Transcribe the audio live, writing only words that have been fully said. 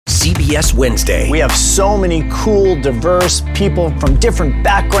CBS Wednesday. We have so many cool, diverse people from different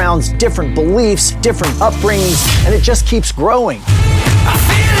backgrounds, different beliefs, different upbringings, and it just keeps growing.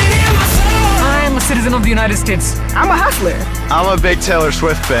 I'm a citizen of the United States. I'm a hustler. I'm a big Taylor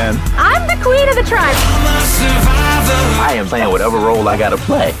Swift fan. I'm the queen of the tribe. I am playing whatever role I gotta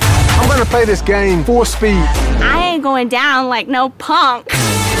play. I'm gonna play this game full speed. I ain't going down like no punk.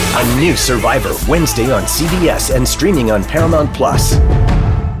 A new Survivor Wednesday on CBS and streaming on Paramount+.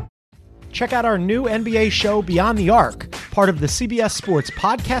 Check out our new NBA show Beyond the Arc, part of the CBS Sports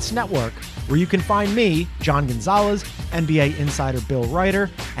Podcast Network, where you can find me, John Gonzalez, NBA insider Bill Reiter,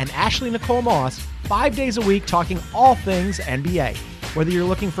 and Ashley Nicole Moss 5 days a week talking all things NBA. Whether you're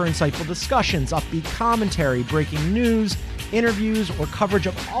looking for insightful discussions, upbeat commentary, breaking news, interviews, or coverage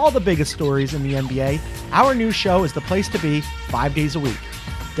of all the biggest stories in the NBA, our new show is the place to be 5 days a week.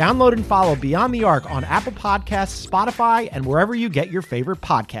 Download and follow Beyond the Arc on Apple Podcasts, Spotify, and wherever you get your favorite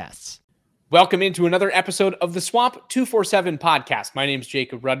podcasts. Welcome into another episode of the Swamp 247 podcast. My name is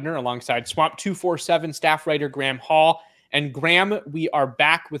Jacob Rudner alongside Swamp 247 staff writer Graham Hall. And Graham, we are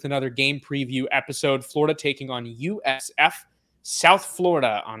back with another game preview episode. Florida taking on USF South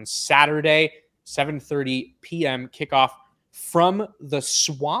Florida on Saturday, 7:30 p.m. kickoff from the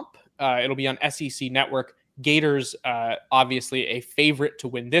Swamp. It'll be on SEC Network. Gators, obviously a favorite to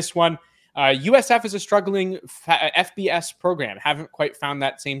win this one. USF is a struggling FBS program. Haven't quite found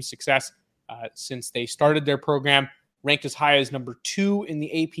that same success since they started their program. Ranked as high as number 2 in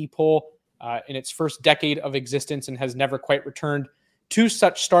the AP poll in its first decade of existence and has never quite returned to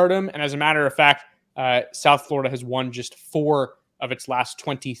such stardom. And as a matter of fact, South Florida has won just 4 of its last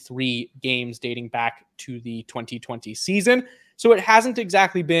 23 games dating back to the 2020 season. So it hasn't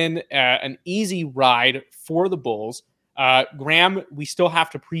exactly been an easy ride for the Bulls. Graham, we still have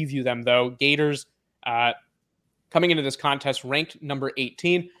to preview them, though. Gators coming into this contest ranked number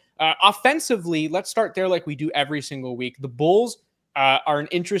 18. Offensively, let's start there like we do every single week. The Bulls are an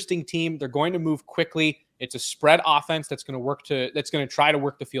interesting team. They're going to move quickly. It's a spread offense that's going to try to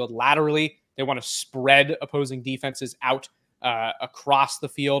work the field laterally. They want to spread opposing defenses out across the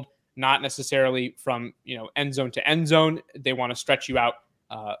field, not necessarily from end zone to end zone. They want to stretch you out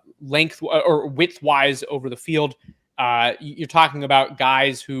length or width wise over the field. You're talking about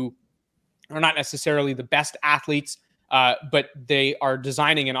guys who are not necessarily the best athletes, but they are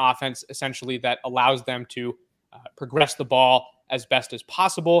designing an offense essentially that allows them to progress the ball as best as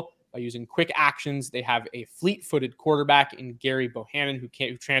possible by using quick actions. They have a fleet-footed quarterback in Gary Bohannon who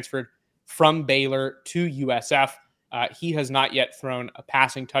transferred from Baylor to USF. He has not yet thrown a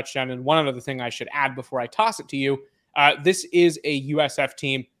passing touchdown. And one other thing I should add before I toss it to you, this is a USF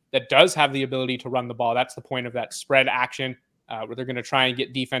team that does have the ability to run the ball. That's the point of that spread action, where they're going to try and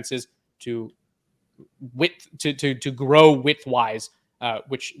get defenses to grow width-wise,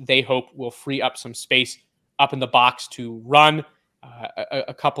 which they hope will free up some space up in the box to run.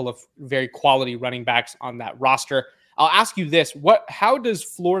 A couple of very quality running backs on that roster. I'll ask you this: how does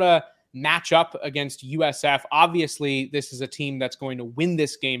Florida match up against USF? Obviously, this is a team that's going to win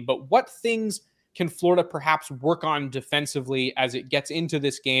this game, but what things can Florida perhaps work on defensively as it gets into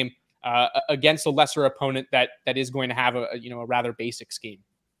this game against a lesser opponent that is going to have a rather basic scheme?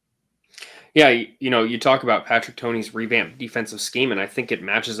 Yeah, you talk about Patrick Toney's revamped defensive scheme, and I think it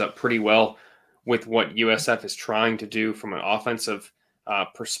matches up pretty well with what USF is trying to do from an offensive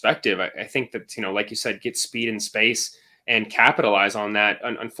perspective. I think that, like you said, get speed and space and capitalize on that.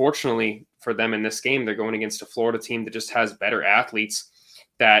 Unfortunately for them in this game, they're going against a Florida team that just has better athletes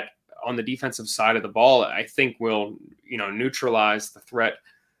that on the defensive side of the ball, I think will, neutralize the threat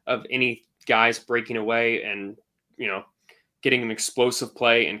of any guys breaking away and, getting an explosive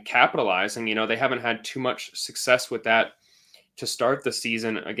play and capitalizing. They haven't had too much success with that to start the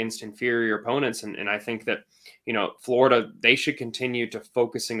season against inferior opponents. And I think that, Florida, they should continue to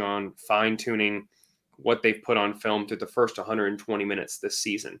focusing on fine-tuning what they've put on film through the first 120 minutes this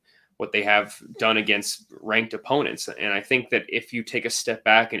season, what they have done against ranked opponents. And I think that if you take a step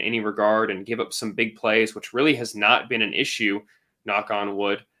back in any regard and give up some big plays, which really has not been an issue, knock on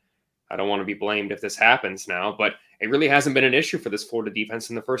wood, I don't want to be blamed if this happens now, but it really hasn't been an issue for this Florida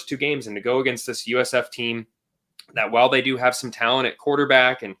defense in the first 2 games. And to go against this USF team that, while they do have some talent at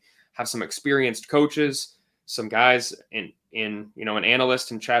quarterback and have some experienced coaches, some guys in an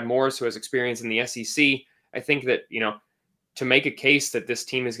analyst and Chad Morris who has experience in the SEC, I think that, to make a case that this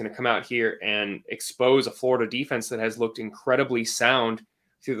team is going to come out here and expose a Florida defense that has looked incredibly sound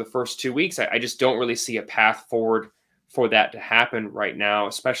through the first 2 weeks, I just don't really see a path forward for that to happen right now,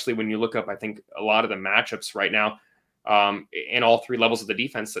 especially when you look up, I think, a lot of the matchups right now in all 3 levels of the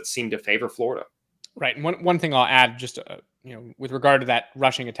defense that seem to favor Florida. Right. And one thing I'll add, just with regard to that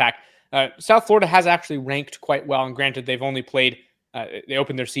rushing attack, South Florida has actually ranked quite well. And granted, they've only played, they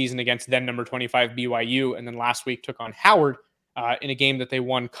opened their season against then number 25 BYU, and then last week took on Howard in a game that they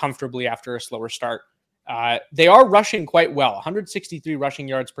won comfortably after a slower start. They are rushing quite well, 163 rushing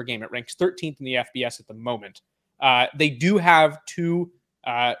yards per game. It ranks 13th in the FBS at the moment. They do have two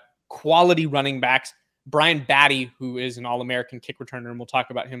quality running backs, Brian Batty, who is an All-American kick returner, and we'll talk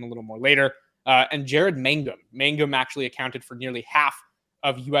about him a little more later, and Jared Mangum. Mangum actually accounted for nearly half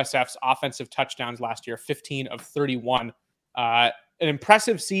of USF's offensive touchdowns last year, 15 of 31. An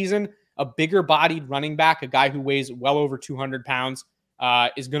impressive season, a bigger-bodied running back, a guy who weighs well over 200 pounds,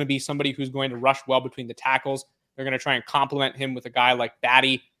 is going to be somebody who's going to rush well between the tackles. They're going to try and complement him with a guy like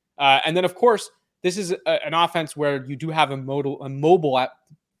Batty. And then, of course, this is an offense where you do have a mobile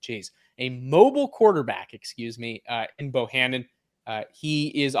quarterback, in Bohannon. He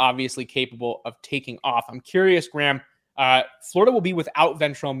is obviously capable of taking off. I'm curious, Graham, Florida will be without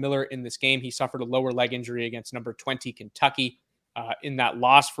Ventrell Miller in this game. He suffered a lower leg injury against number 20 Kentucky in that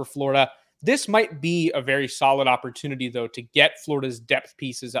loss for Florida. This might be a very solid opportunity, though, to get Florida's depth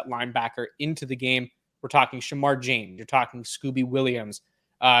pieces at linebacker into the game. We're talking Shamar James. You're talking Scooby Williams.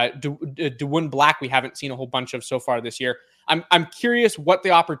 DeWin Black, we haven't seen a whole bunch of so far this year. I'm curious what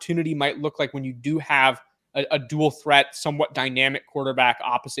the opportunity might look like when you do have a dual threat, somewhat dynamic quarterback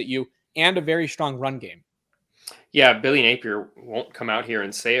opposite you and a very strong run game. Yeah, Billy Napier won't come out here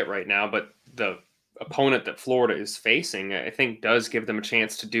and say it right now, but the opponent that Florida is facing, I think, does give them a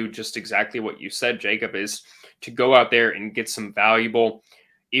chance to do just exactly what you said, Jacob, is to go out there and get some valuable,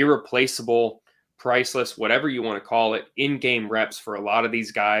 irreplaceable, priceless, whatever you want to call it, in-game reps for a lot of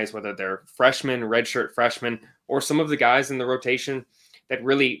these guys, whether they're freshmen, redshirt freshmen, or some of the guys in the rotation that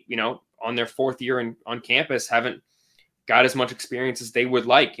really, on their fourth year on campus haven't got as much experience as they would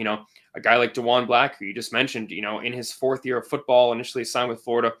like. A guy like DeWin Black, who you just mentioned, in his fourth year of football, initially signed with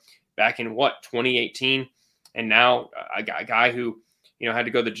Florida back in 2018. And now a guy who, had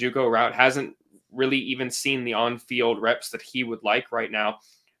to go the JUCO route, hasn't really even seen the on-field reps that he would like right now.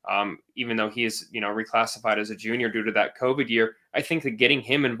 Even though he is, reclassified as a junior due to that COVID year. I think that getting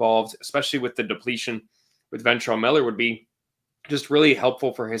him involved, especially with the depletion with Ventrell Miller, would be just really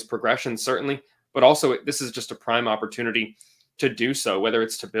helpful for his progression, certainly. But also, this is just a prime opportunity to do so, whether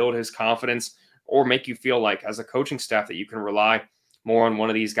it's to build his confidence or make you feel like, as a coaching staff, that you can rely more on one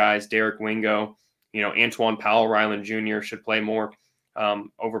of these guys. Derek Wingo, Antoine Powell-Ryland Jr. should play more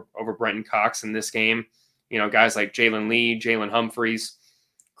over Brenton Cox in this game. Guys like Jalen Lee, Jalen Humphreys,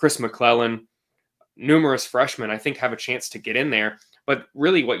 Chris McClellan, numerous freshmen, I think, have a chance to get in there. But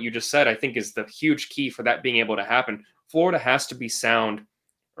really what you just said, I think, is the huge key for that being able to happen. Florida has to be sound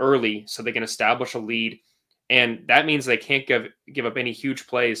early so they can establish a lead. And that means they can't give up any huge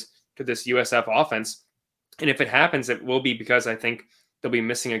plays to this USF offense. And if it happens, it will be because I think they'll be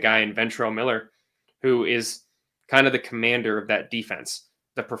missing a guy in Ventrell Miller, who is kind of the commander of that defense.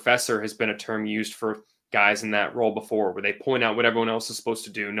 The professor has been a term used for guys in that role before, where they point out what everyone else is supposed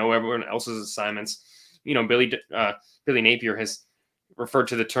to do, know everyone else's assignments. Billy Napier has referred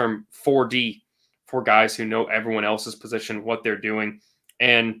to the term 4D for guys who know everyone else's position, what they're doing.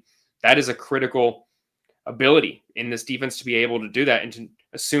 And that is a critical ability in this defense, to be able to do that, and to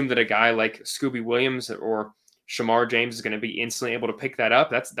assume that a guy like Scooby Williams or Shamar James is going to be instantly able to pick that up.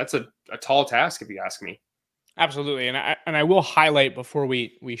 That's a tall task, if you ask me. Absolutely. And I will highlight, before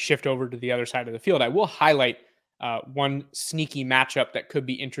we shift over to the other side of the field, I will highlight one sneaky matchup that could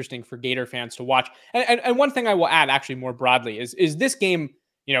be interesting for Gator fans to watch. And one thing I will add, actually, more broadly, is this game,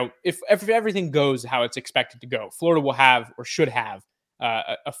 if everything goes how it's expected to go, Florida will have, or should have,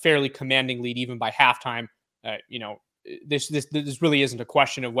 a fairly commanding lead even by halftime. This really isn't a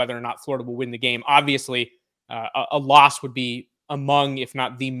question of whether or not Florida will win the game. Obviously, a loss would be among, if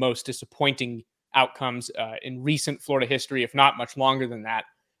not the most disappointing outcomes in recent Florida history, if not much longer than that.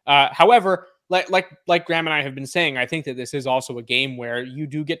 However, like Graham and I have been saying, I think that this is also a game where you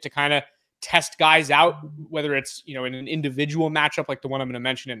do get to kind of test guys out, whether it's, in an individual matchup like the one I'm going to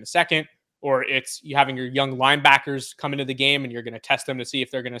mention in a second, or it's you having your young linebackers come into the game and you're going to test them to see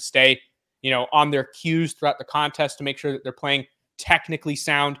if they're going to stay, on their cues throughout the contest to make sure that they're playing technically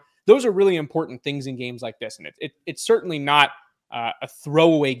sound. Those are really important things in games like this. And it's certainly not a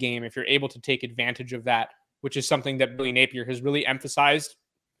throwaway game if you're able to take advantage of that, which is something that Billy Napier has really emphasized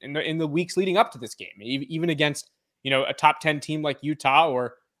in the weeks leading up to this game, even against, a top 10 team like Utah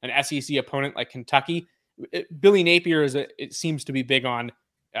or an SEC opponent like Kentucky. Billy Napier it seems to be big on,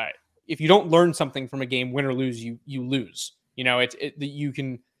 if you don't learn something from a game, win or lose, you lose. You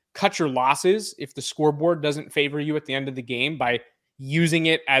can cut your losses if the scoreboard doesn't favor you at the end of the game by using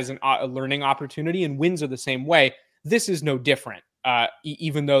it as a learning opportunity, and wins are the same way. This is no different.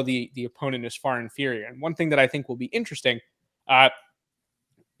 even though the opponent is far inferior. And one thing that I think will be interesting,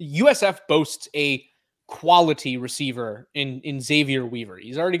 USF boasts a quality receiver in Xavier Weaver.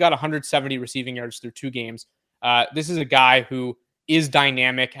 He's already got 170 receiving yards through 2 games. This is a guy who is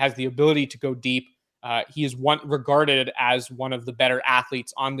dynamic, has the ability to go deep. He is regarded as one of the better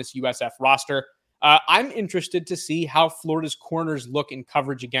athletes on this USF roster. I'm interested to see how Florida's corners look in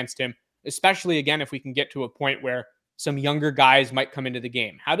coverage against him, especially, again, if we can get to a point where some younger guys might come into the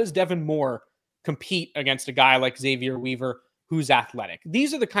game. How does Devin Moore compete against a guy like Xavier Weaver, who's athletic?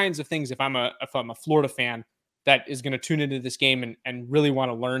 These are the kinds of things, if I'm a Florida fan that is going to tune into this game and really want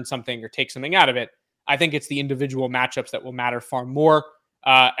to learn something or take something out of it, I think it's the individual matchups that will matter far more.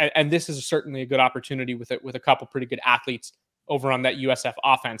 And this is certainly a good opportunity with a couple pretty good athletes over on that USF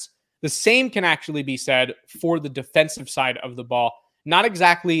offense. The same can actually be said for the defensive side of the ball. Not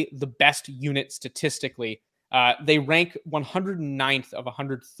exactly the best unit statistically. They rank 109th of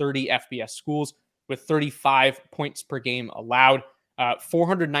 130 FBS schools with 35 points per game allowed,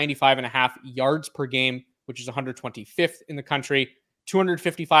 495.5 yards per game, which is 125th in the country.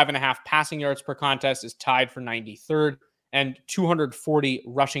 255.5 passing yards per contest is tied for 93rd, and 240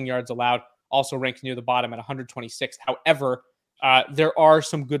 rushing yards allowed, also ranked near the bottom at 126th. However, there are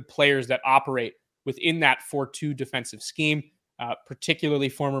some good players that operate within that 4-2 defensive scheme, particularly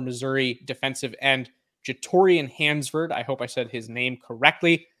former Missouri defensive end Jatorian Hansford. I hope I said his name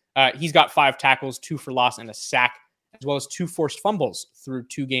correctly. He's got 5 tackles, 2 for loss, and a sack, as well as 2 forced fumbles through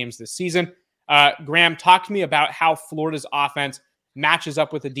 2 games this season. Graham, talk to me about how Florida's offense matches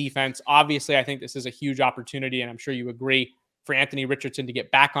up with the defense. Obviously, I think this is a huge opportunity, and I'm sure you agree, for Anthony Richardson to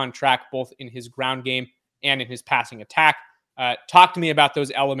get back on track, both in his ground game and in his passing attack. Talk to me about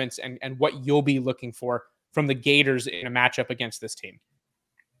those elements and what you'll be looking for from the Gators in a matchup against this team.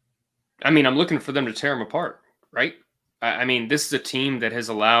 I mean, I'm looking for them to tear them apart, right? I mean, this is a team that has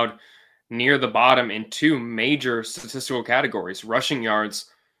allowed near the bottom in 2 major statistical categories. Rushing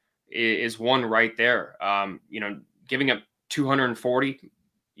yards is one right there. Giving up 240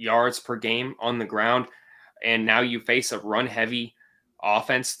 yards per game on the ground, and now you face a run-heavy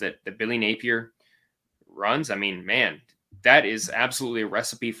offense that Billy Napier runs. I mean, man, that is absolutely a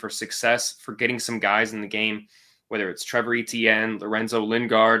recipe for success for getting some guys in the game, whether it's Trevor Etienne, Lorenzo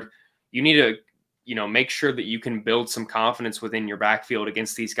Lingard. You need to, make sure that you can build some confidence within your backfield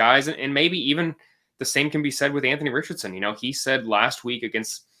against these guys. And maybe even the same can be said with Anthony Richardson. He said last week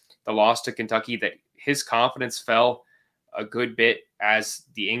against the loss to Kentucky that his confidence fell a good bit as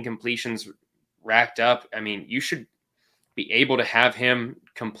the incompletions racked up. I mean, you should be able to have him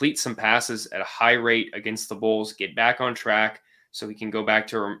complete some passes at a high rate against the Bulls, get back on track so he can go back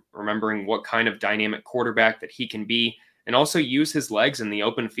to remembering what kind of dynamic quarterback that he can be, and also use his legs in the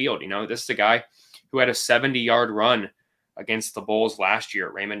open field. This is a guy who had a 70-yard run against the Bulls last year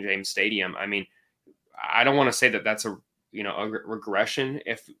at Raymond James Stadium. I mean, I don't want to say that that's a regression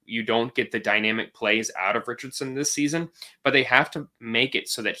if you don't get the dynamic plays out of Richardson this season, but they have to make it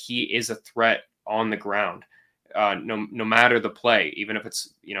so that he is a threat on the ground, no matter the play, even if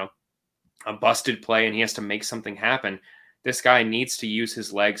it's, a busted play and he has to make something happen. This guy needs to use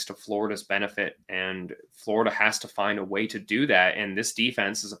his legs to Florida's benefit, and Florida has to find a way to do that. And this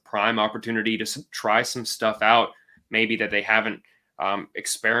defense is a prime opportunity to try some stuff out, maybe that they haven't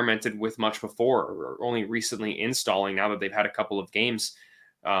experimented with much before, or only recently installing now that they've had a couple of games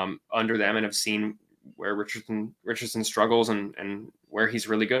under them and have seen where Richardson struggles and where he's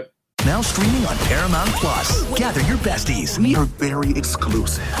really good. Now streaming on Paramount Plus. Gather your besties. We are very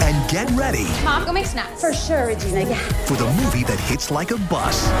exclusive. And get ready. Mom, go make snacks. For sure, Regina. Yeah. For the movie that hits like a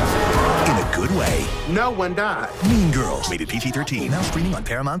bus. In a good way. No one died. Mean Girls. Rated PG-13. Now streaming on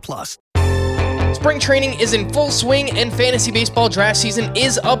Paramount Plus. Spring training is in full swing and fantasy baseball draft season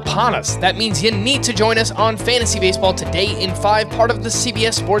is upon us. That means you need to join us on Fantasy Baseball Today in 5, part of the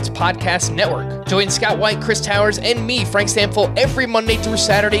CBS Sports Podcast Network. Join Scott White, Chris Towers, and me, Frank Stamfel, every Monday through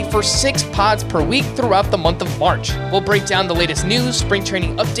Saturday for 6 pods per week throughout the month of March. We'll break down the latest news, spring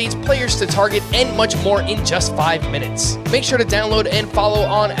training updates, players to target, and much more in just 5 minutes. Make sure to download and follow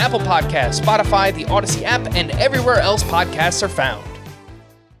on Apple Podcasts, Spotify, the Odyssey app, and everywhere else podcasts are found.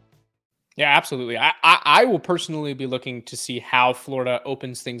 Yeah, absolutely. I will personally be looking to see how Florida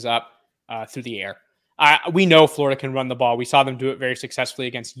opens things up through the air. We know Florida can run the ball. We saw them do it very successfully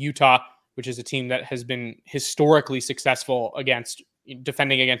against Utah, which is a team that has been historically successful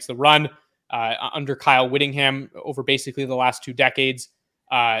defending against the run under Kyle Whittingham over basically the last 2 decades.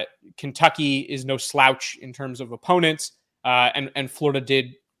 Kentucky is no slouch in terms of opponents, and Florida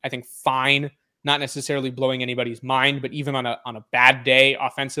did, I think, fine. Not necessarily blowing anybody's mind, but even on a bad day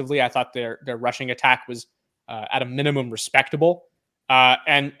offensively, I thought their rushing attack was at a minimum respectable.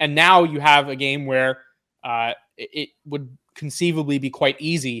 And now you have a game where it would conceivably be quite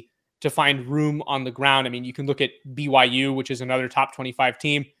easy to find room on the ground. I mean, you can look at BYU, which is another top 25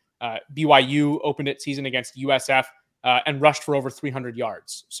 team. BYU opened its season against USF and rushed for over 300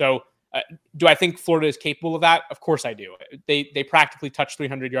 yards. So do I think Florida is capable of that? Of course I do. They practically touched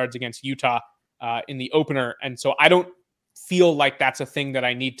 300 yards against Utah in the opener. And so I don't feel like that's a thing that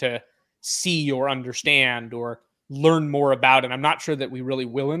I need to see or understand or learn more about. And I'm not sure that we really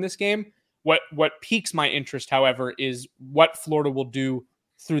will in this game. What piques my interest, however, is what Florida will do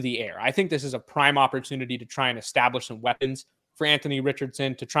through the air. I think this is a prime opportunity to try and establish some weapons for Anthony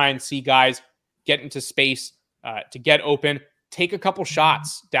Richardson, to try and see guys get into space, to get open, take a couple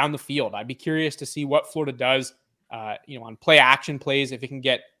shots down the field. I'd be curious to see what Florida does, on play action plays, if it can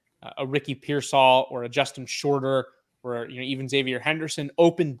get a Ricky Pearsall or a Justin Shorter or even Xavier Henderson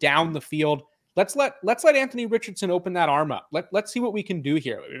open down the field. Let's let Anthony Richardson open that arm up. Let's see what we can do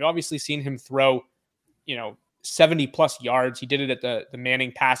here. We've obviously seen him throw, 70 plus yards. He did it at the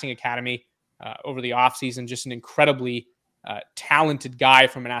Manning Passing Academy over the offseason. Just an incredibly talented guy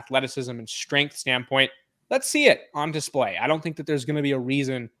from an athleticism and strength standpoint. Let's see it on display. I don't think that there's going to be a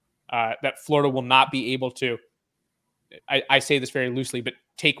reason that Florida will not be able to, I say this very loosely, but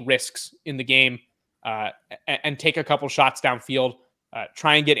take risks in the game and take a couple shots downfield.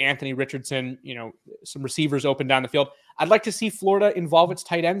 Try and get Anthony Richardson, some receivers open down the field. I'd like to see Florida involve its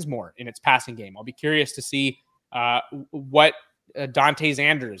tight ends more in its passing game. I'll be curious to see what Dante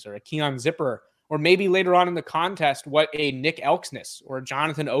Zanders or a Keon Zipper, or maybe later on in the contest, what a Nick Elksnis or a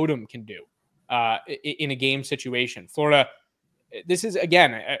Jonathan Odom can do in a game situation. Florida, this is,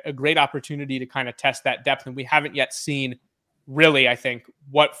 again, a great opportunity to kind of test that depth, and we haven't yet seen really, I think,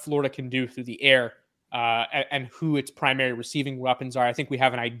 what Florida can do through the air and who its primary receiving weapons are. I think we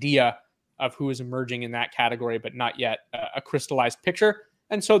have an idea of who is emerging in that category, but not yet a crystallized picture.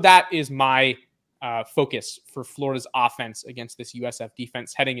 And so that is my focus for Florida's offense against this USF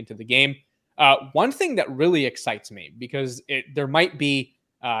defense heading into the game. One thing that really excites me, because there might be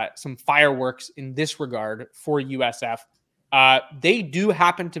some fireworks in this regard for USF, they do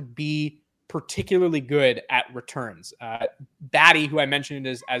happen to be particularly good at returns. Batty, who I mentioned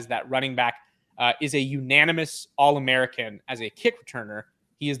as that running back, is a unanimous All-American as a kick returner.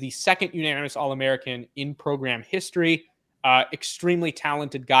 He is the second unanimous All-American in program history. Extremely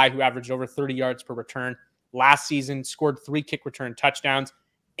talented guy who averaged over 30 yards per return last season, scored 3 kick return touchdowns.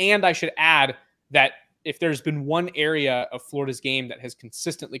 And I should add that if there's been one area of Florida's game that has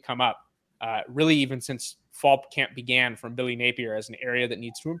consistently come up, really even since fall camp began from Billy Napier as an area that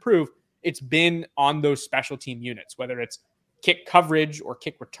needs to improve, it's been on those special team units, whether it's kick coverage or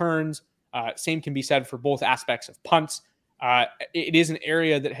kick returns. Same can be said for both aspects of punts. It is an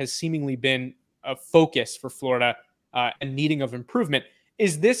area that has seemingly been a focus for Florida and needing of improvement.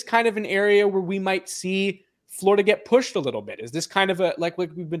 Is this kind of an area where we might see Florida get pushed a little bit? Is this kind of like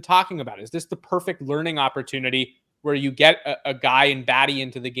we've been talking about? Is this the perfect learning opportunity where you get a guy in Batty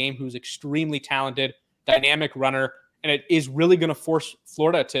into the game who's extremely talented, dynamic runner, and it is really going to force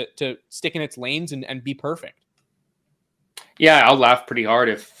Florida to stick in its lanes and be perfect? Yeah, I'll laugh pretty hard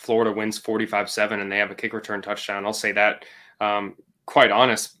if Florida wins 45-7 and they have a kick return touchdown. I'll say that, quite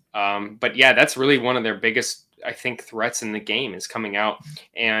honest. But yeah, that's really one of their biggest, I think, threats in the game is coming out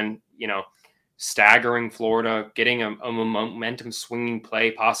and, staggering Florida, getting a momentum swinging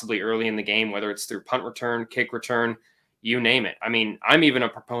play possibly early in the game, whether it's through punt return, kick return, you name it. I mean, I'm even a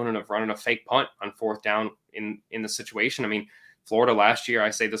proponent of running a fake punt on 4th down in the situation. I mean, Florida last year,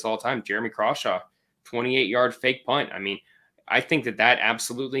 I say this all the time, Jeremy Crawshaw, 28-yard fake punt. I mean, I think that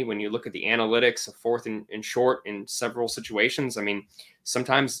absolutely, when you look at the analytics of 4th and short in several situations, I mean,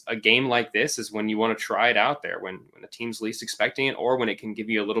 sometimes a game like this is when you want to try it out there, when the team's least expecting it, or when it can give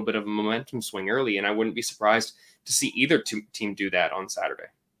you a little bit of a momentum swing early. And I wouldn't be surprised to see either team do that on Saturday.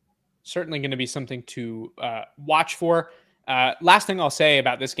 Certainly going to be something to watch for. Last thing I'll say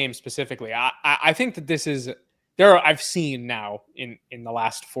about this game specifically, I think that this is I've seen now in the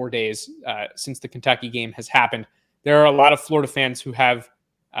last 4 days since the Kentucky game has happened, there are a lot of Florida fans who have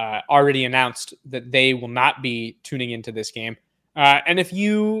already announced that they will not be tuning into this game. And if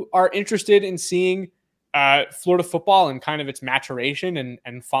you are interested in seeing Florida football and kind of its maturation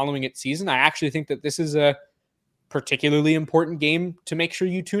and following its season, I actually think that this is a particularly important game to make sure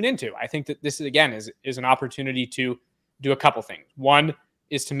you tune into. I think that this, again, is an opportunity to do a couple things. One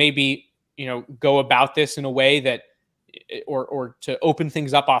is to maybe, go about this in a way that, or to open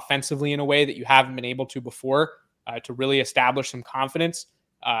things up offensively in a way that you haven't been able to before, to really establish some confidence.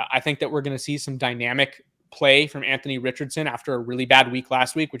 I think that we're going to see some dynamic play from Anthony Richardson after a really bad week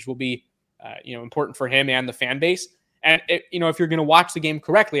last week, which will be, important for him and the fan base. And if you're going to watch the game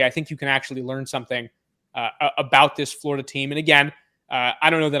correctly, I think you can actually learn something about this Florida team. And again, I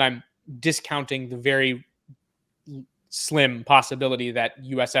don't know that I'm discounting the very slim possibility that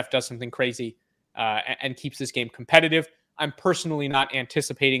USF does something crazy and keeps this game competitive. I'm personally not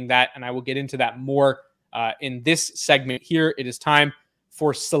anticipating that, and I will get into that more in this segment here. It is time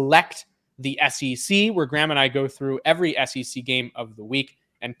for Select the SEC, where Graham and I go through every SEC game of the week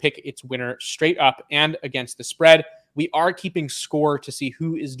and pick its winner straight up and against the spread. We are keeping score to see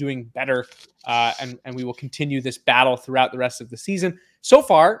who is doing better, and we will continue this battle throughout the rest of the season. So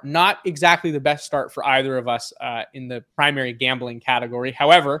far, not exactly the best start for either of us in the primary gambling category.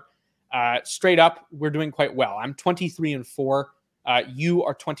 However, straight up, we're doing quite well. I'm 23-4. You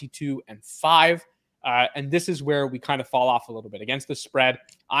are 22-5. And this is where we kind of fall off a little bit. Against the spread,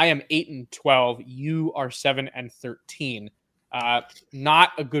 I am 8-12. You are 7-13. Not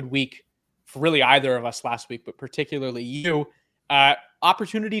a good week for really either of us last week, but particularly you.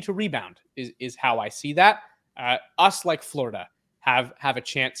 Opportunity to rebound is how I see that. Us, like Florida, have a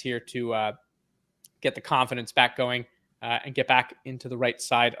chance here to get the confidence back going and get back into the right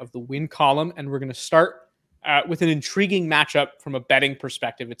side of the win column. And we're going to start with an intriguing matchup from a betting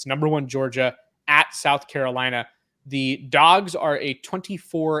perspective. It's number 1 Georgia at South Carolina. The Dogs are a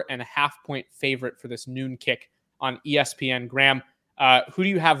 24.5-point favorite for this noon kick on ESPN. Graham, who do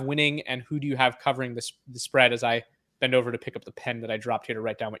you have winning and who do you have covering the spread as I bend over to pick up the pen that I dropped here to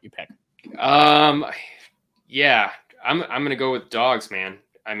write down what you pick? Yeah, I'm going to go with Dogs, man.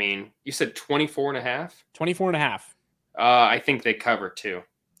 I mean, you said 24.5? 24.5. I think they cover too.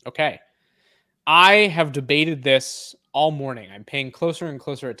 Okay. I have debated this all morning. I'm paying closer and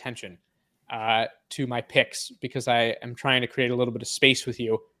closer attention to my picks because I am trying to create a little bit of space with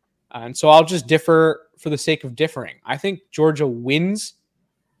you. And so I'll just differ for the sake of differing. I think Georgia wins.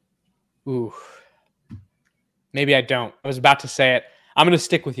 Ooh. Maybe I don't. I was about to say it. I'm going to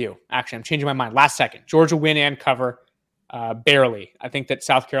stick with you. Actually, I'm changing my mind. Last second. Georgia win and cover. Barely. I think that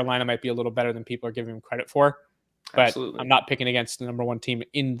South Carolina might be a little better than people are giving them credit for. But absolutely, I'm not picking against the number 1 team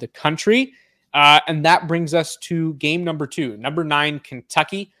in the country. And that brings us to game number 2. Number 9,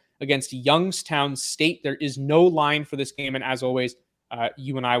 Kentucky against Youngstown State. There is no line for this game. And as always,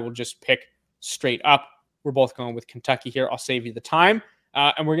 you and I will just pick straight up. We're both going with Kentucky here. I'll save you the time.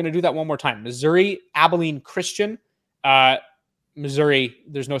 And we're going to do that one more time. Missouri, Abilene Christian. Missouri,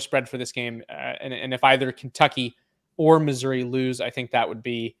 there's no spread for this game. And if either Kentucky or Missouri lose, I think that would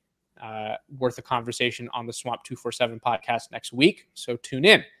be worth a conversation on the Swamp 247 podcast next week. So tune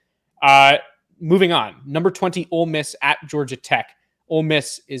in. Moving on. Number 20, Ole Miss at Georgia Tech. Ole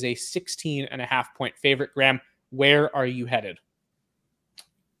Miss is a 16.5-point favorite. Graham, where are you headed?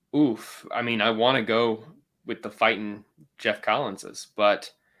 Oof. I mean, I want to go with the fighting Jeff Collinses,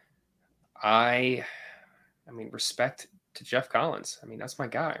 but I mean, respect to Jeff Collins. I mean, that's my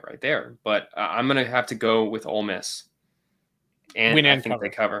guy right there. But I'm going to have to go with Ole Miss. And I think they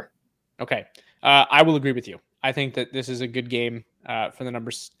cover. Okay. I will agree with you. I think that this is a good game for the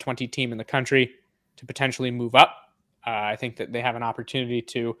number 20 team in the country to potentially move up. I think that they have an opportunity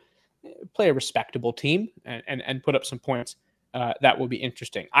to play a respectable team and put up some points. That will be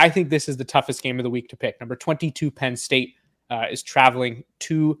interesting. I think this is the toughest game of the week to pick. Number 22, Penn State is traveling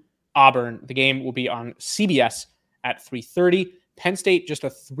to Auburn. The game will be on CBS at 3:30. Penn State, just a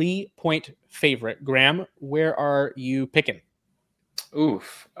 3-point favorite. Graham, where are you picking?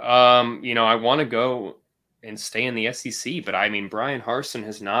 Oof. I want to go and stay in the SEC, but I mean, Brian Harsin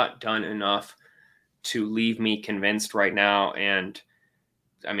has not done enough to leave me convinced right now. And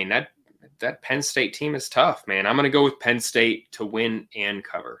I mean, that Penn State team is tough, man. I'm going to go with Penn State to win and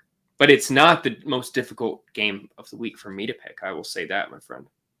cover, but it's not the most difficult game of the week for me to pick. I will say that, my friend.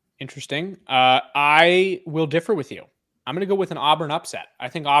 Interesting. I will differ with you. I'm going to go with an Auburn upset. I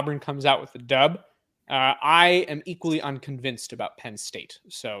think Auburn comes out with a dub. I am equally unconvinced about Penn State.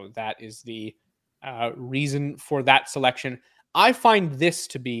 So that is the reason for that selection. I find this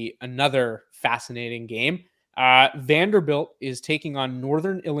to be another fascinating game. Vanderbilt is taking on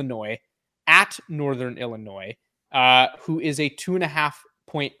Northern Illinois at Northern Illinois, who is a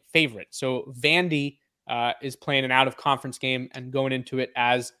 2.5-point favorite. So Vandy is playing an out-of-conference game and going into it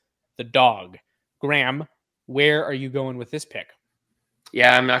as the dog. Graham, where are you going with this pick?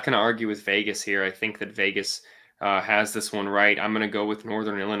 Yeah, I'm not going to argue with Vegas here. I think that Vegas has this one right. I'm going to go with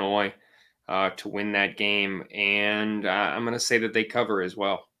Northern Illinois to win that game, and I'm going to say that they cover as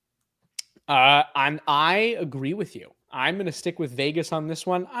well. I agree with you. I'm going to stick with Vegas on this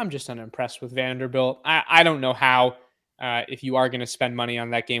one. I'm just unimpressed with Vanderbilt. I don't know how, if you are going to spend money on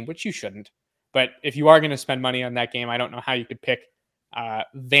that game, which you shouldn't, but if you are going to spend money on that game, I don't know how you could pick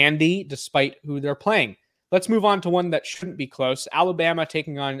Vandy despite who they're playing. let's move on to one that shouldn't be close. Alabama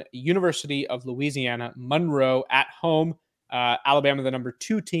taking on University of Louisiana Monroe at home. Alabama, the number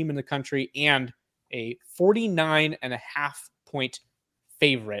 2 team in the country, and a 49.5-point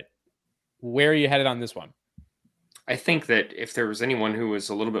favorite. Where are you headed on this one? I think that if there was anyone who was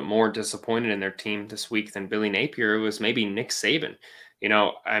a little bit more disappointed in their team this week than Billy Napier, it was maybe Nick Saban.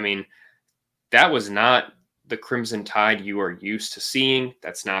 That was not the Crimson Tide you are used to seeing.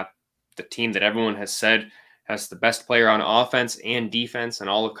 That's not the team that everyone has said has the best player on offense and defense in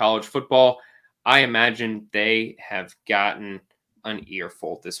all of college football. I imagine they have gotten an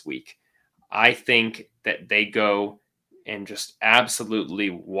earful this week. I think that they go and just absolutely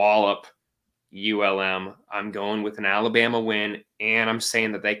wallop ULM. I'm going with an Alabama win, and I'm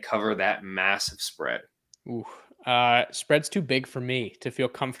saying that they cover that massive spread. Ooh, spread's too big for me to feel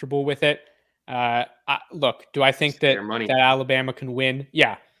comfortable with it. Look, do I think that Alabama can win?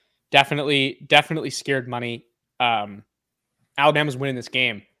 Yeah, definitely scared money. Alabama's winning this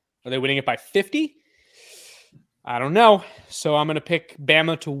game. Are they winning it by 50? I don't know. So I'm going to pick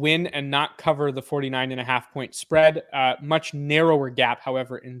Bama to win and not cover the 49.5-point spread. Much narrower gap,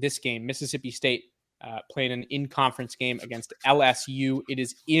 however, in this game. Mississippi State playing an in-conference game against LSU. It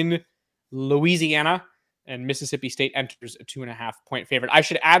is in Louisiana, and Mississippi State enters a 2.5-point favorite. I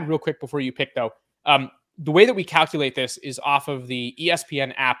should add real quick before you pick, though, the way that we calculate this is off of the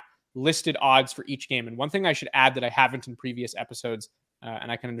ESPN app listed odds for each game. And one thing I should add that I haven't in previous episodes,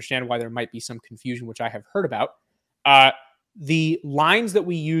 and I can understand why there might be some confusion, which I have heard about, the lines that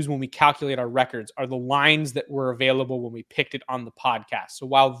we use when we calculate our records are the lines that were available when we picked it on the podcast. So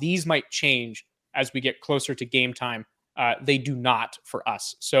while these might change as we get closer to game time, they do not for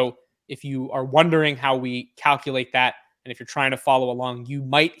us. So if you are wondering how we calculate that, and if you're trying to follow along, you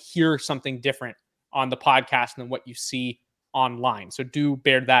might hear something different on the podcast than what you see online. So do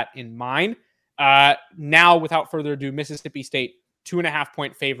bear that in mind. Now, without further ado, Mississippi State,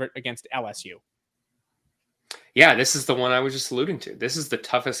 2.5-point favorite against LSU. Yeah, this is the one I was just alluding to. This is the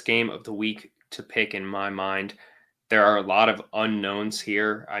toughest game of the week to pick in my mind. There are a lot of unknowns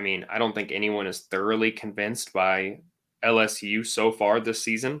here. I mean, I don't think anyone is thoroughly convinced by LSU so far this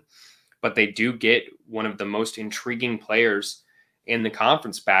season, but they do get one of the most intriguing players in the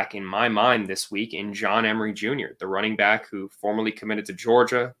conference back in my mind this week in John Emery Jr., the running back who formerly committed to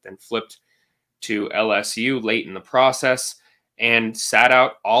Georgia, then flipped to LSU late in the process and sat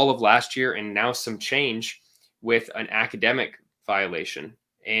out all of last year and now some change with an academic violation.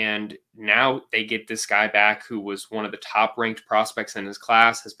 And now they get this guy back who was one of the top ranked prospects in his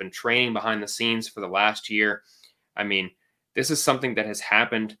class, has been training behind the scenes for the last year. I mean, this is something that has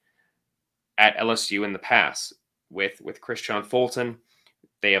happened at LSU in the past with Christian Fulton.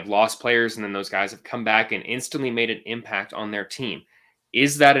 They have lost players, and then those guys have come back and instantly made an impact on their team.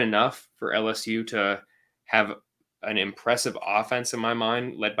 Is that enough for LSU to have an impressive offense in my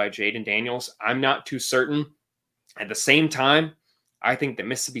mind, led by Jaden Daniels? I'm not too certain. At the same time, I think that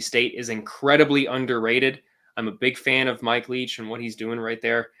Mississippi State is incredibly underrated. I'm a big fan of Mike Leach and what he's doing right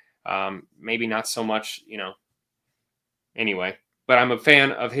there. Maybe not so much, anyway, but I'm a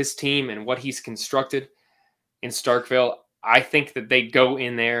fan of his team and what he's constructed in Starkville. I think that they go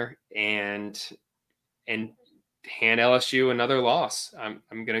in there and hand LSU another loss. I'm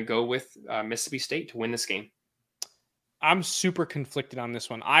going to go with Mississippi State to win this game. I'm super conflicted on this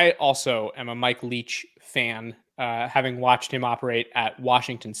one. I also am a Mike Leach fan, having watched him operate at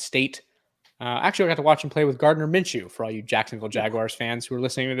Washington State. Actually, I got to watch him play with Gardner Minshew for all you Jacksonville Jaguars fans who are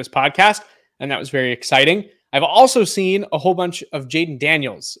listening to this podcast, and that was very exciting. I've also seen a whole bunch of Jaden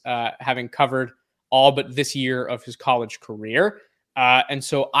Daniels, having covered all but this year of his college career. And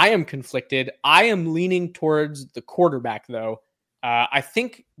so I am conflicted. I am leaning towards the quarterback, though. I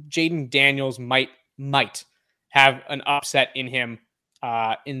think Jaden Daniels might have an upset in him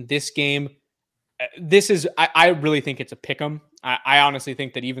in this game. I really think it's a pick 'em. I honestly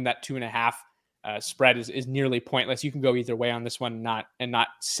think that even that 2.5 spread is nearly pointless. You can go either way on this one, and not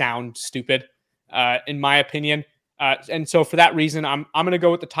sound stupid, in my opinion. And so for that reason, I'm going to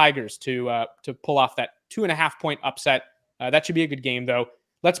go with the Tigers to pull off that 2.5-point upset. That should be a good game, though.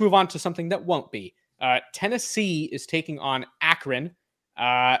 Let's move on to something that won't be. Tennessee is taking on Akron,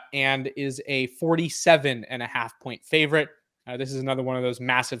 and is a 47.5-point favorite. This is another one of those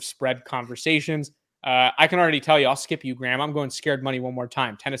massive spread conversations. I can already tell you, I'll skip you, Graham. I'm going scared money one more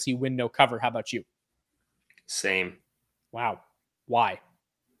time. Tennessee win, no cover. How about you? Same. Wow. Why?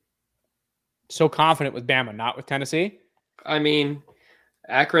 So confident with Bama, not with Tennessee? I mean,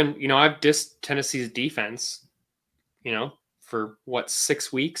 Akron, I've dissed Tennessee's defense, for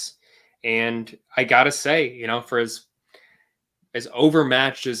 6 weeks. And I got to say, for as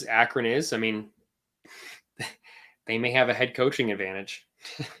overmatched as Akron is, I mean, they may have a head coaching advantage.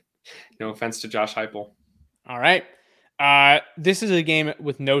 No offense to Josh Heupel. All right. This is a game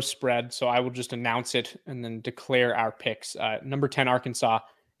with no spread, so I will just announce it and then declare our picks. Number 10, Arkansas,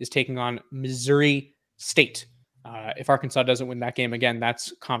 is taking on Missouri State. If Arkansas doesn't win that game again,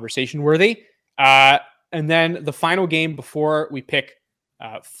 that's conversation worthy. And then the final game before we pick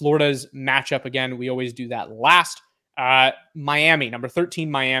Florida's matchup again, we always do that last. Miami, number 13,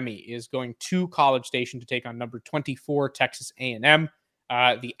 Miami is going to College Station to take on number 24, Texas A&M.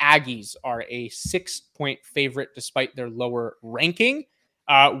 The Aggies are a 6-point favorite despite their lower ranking.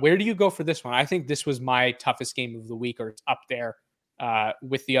 Where do you go for this one? I think this was my toughest game of the week, or it's up there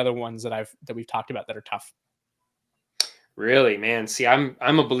with the other ones that we've talked about that are tough. Really, man. See, I'm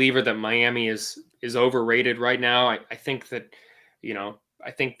a believer that Miami is overrated right now. I think that,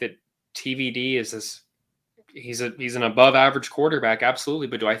 I think that TVD is he's an above average quarterback, absolutely.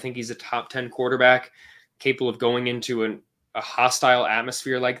 But do I think he's a top 10 quarterback capable of going into a hostile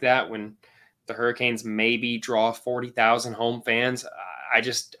atmosphere like that when the Hurricanes maybe draw 40,000 home fans?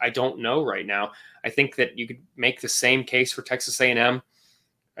 I don't know right now. I think that you could make the same case for Texas A&M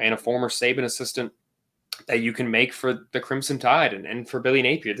and a former Saban assistant that you can make for the Crimson Tide and for Billy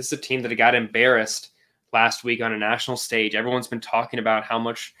Napier. This is a team that got embarrassed last week on a national stage. Everyone's been talking about how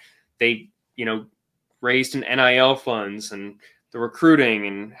much they, raised in NIL funds and the recruiting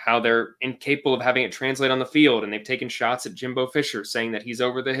and how they're incapable of having it translate on the field. And they've taken shots at Jimbo Fisher saying that he's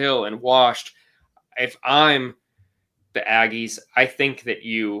over the hill and washed. If I'm the Aggies, I think that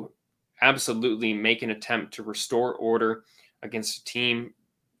you absolutely make an attempt to restore order against a team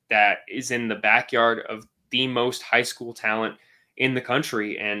that is in the backyard of the most high school talent in the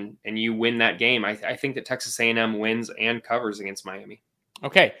country, and you win that game. I think that Texas A&M wins and covers against Miami.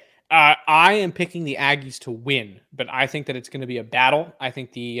 Okay. I am picking the Aggies to win, but I think that it's going to be a battle. I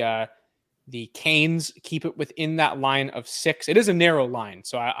think the Canes keep it within that line of 6. It is a narrow line,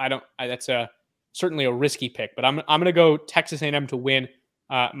 so that's certainly a risky pick, but I'm going to go Texas A&M to win,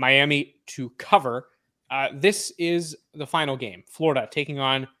 Miami to cover. This is the final game. Florida taking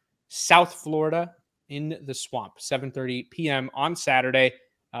on South Florida in the Swamp, 7:30 p.m. on Saturday.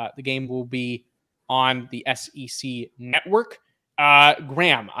 The game will be on the SEC network.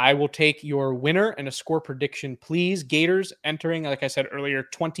 Graham, I will take your winner and a score prediction, please. Gators entering, like I said earlier,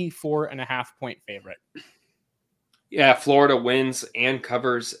 24.5-point favorite. Yeah, Florida wins and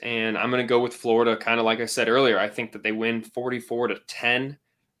covers, and I'm going to go with Florida, kind of like I said earlier. I think that they win 44-10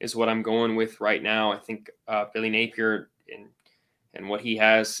 is what I'm going with right now. I think Billy Napier and what he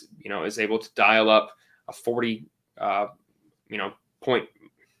has, is able to dial up a 40, point,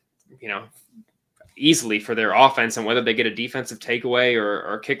 easily for their offense, and whether they get a defensive takeaway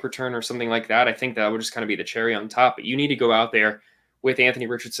or a kick return or something like that, I think that would just kind of be the cherry on top. But you need to go out there with Anthony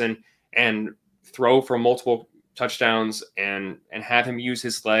Richardson and throw for multiple touchdowns and have him use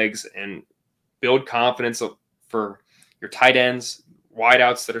his legs and build confidence for your tight ends,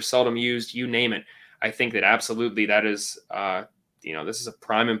 wideouts that are seldom used, you name it. I think that absolutely that is, this is a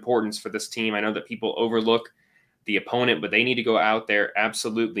prime importance for this team. I know that people overlook the opponent, but they need to go out there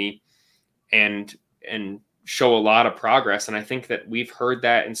absolutely and show a lot of progress. And I think that we've heard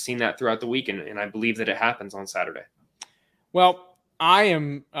that and seen that throughout the week. And I believe that it happens on Saturday. Well, I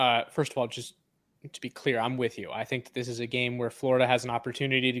am, first of all, just to be clear, I'm with you. I think that this is a game where Florida has an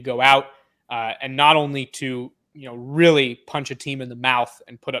opportunity to go out and not only to, really punch a team in the mouth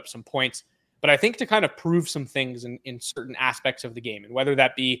and put up some points, but I think to kind of prove some things in certain aspects of the game. And whether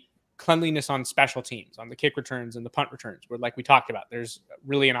that be cleanliness on special teams, on the kick returns and the punt returns, where, like we talked about, there's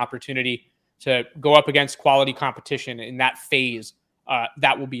really an opportunity to go up against quality competition in that phase.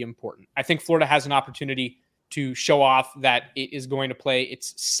 That will be important. I think Florida has an opportunity to show off that it is going to play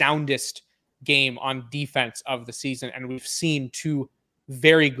its soundest game on defense of the season. And we've seen 2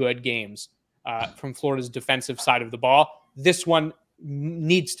 very good games from Florida's defensive side of the ball. This one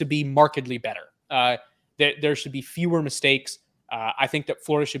needs to be markedly better. There should be fewer mistakes. I think that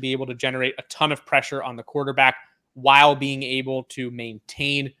Florida should be able to generate a ton of pressure on the quarterback while being able to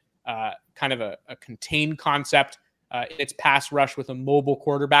maintain kind of a contained concept in its pass rush with a mobile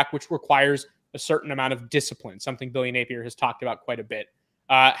quarterback, which requires a certain amount of discipline, something Billy Napier has talked about quite a bit.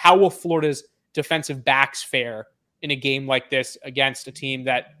 How will Florida's defensive backs fare in a game like this against a team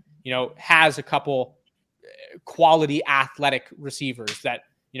that, has a couple quality athletic receivers that,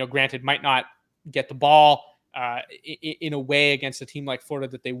 granted might not get the ball in a way against a team like Florida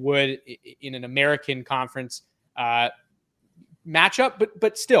that they would in an American conference matchup,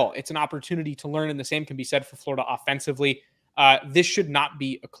 but still, it's an opportunity to learn, and the same can be said for Florida offensively. This should not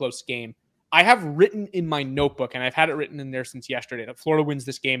be a close game. I have written in my notebook, and I've had it written in there since yesterday, that Florida wins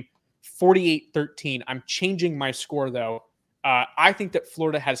this game 48-13. I'm changing my score, though. I think that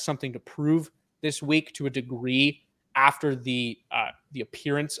Florida has something to prove this week to a degree after the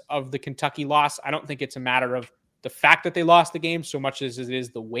appearance of the Kentucky loss. I don't think it's a matter of the fact that they lost the game so much as it is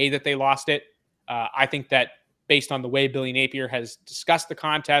the way that they lost it. I think that based on the way Billy Napier has discussed the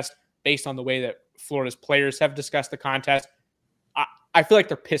contest, based on the way that Florida's players have discussed the contest, I feel like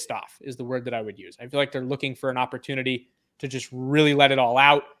they're pissed off is the word that I would use. I feel like they're looking for an opportunity to just really let it all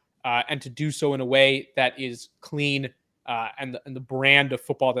out and to do so in a way that is clean and the brand of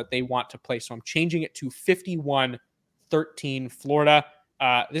football that they want to play. So I'm changing it to 51-13 Florida.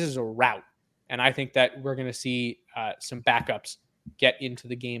 This is a rout. And I think that we're going to see some backups get into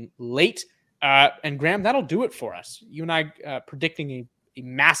the game late. And Graham, that'll do it for us. You and I predicting a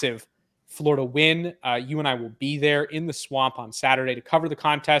massive Florida win. You and I will be there in the Swamp on Saturday to cover the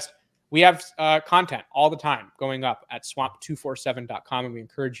contest. We have content all the time going up at swamp247.com, and we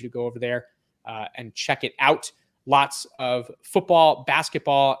encourage you to go over there and check it out. Lots of football,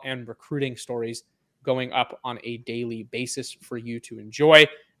 basketball, and recruiting stories going up on a daily basis for you to enjoy.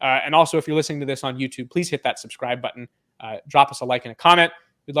 And also, if you're listening to this on YouTube, please hit that subscribe button. Drop us a like and a comment.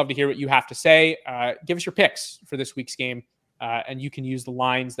 We'd love to hear what you have to say. Give us your picks for this week's game. And you can use the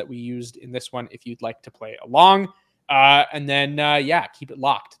lines that we used in this one if you'd like to play along. And then, keep it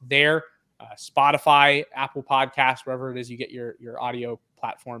locked there. Spotify, Apple Podcasts, wherever it is you get your audio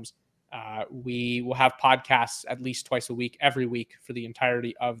platforms. We will have podcasts at least twice a week, every week for the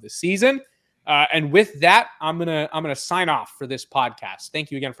entirety of the season. And with that, I'm gonna sign off for this podcast.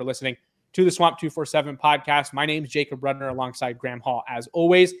 Thank you again for listening to the Swamp 247 podcast. My name is Jacob Rudner alongside Graham Hall as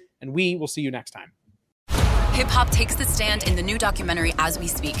always, and we will see you next time. Hip-hop takes the stand in the new documentary As We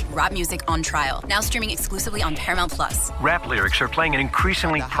Speak, Rap Music on Trial, now streaming exclusively on Paramount+. Rap lyrics are playing an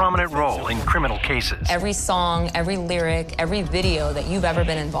increasingly prominent role in criminal cases. Every song, every lyric, every video that you've ever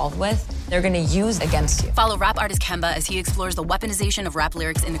been involved with, they're going to use against you. Follow rap artist Kemba as he explores the weaponization of rap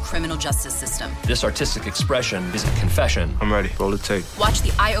lyrics in the criminal justice system. This artistic expression is a confession. I'm ready. Roll the tape. Watch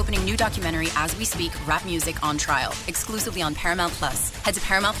the eye-opening new documentary As We Speak, Rap Music on Trial, exclusively on Paramount+. Head to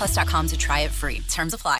ParamountPlus.com to try it free. Terms apply.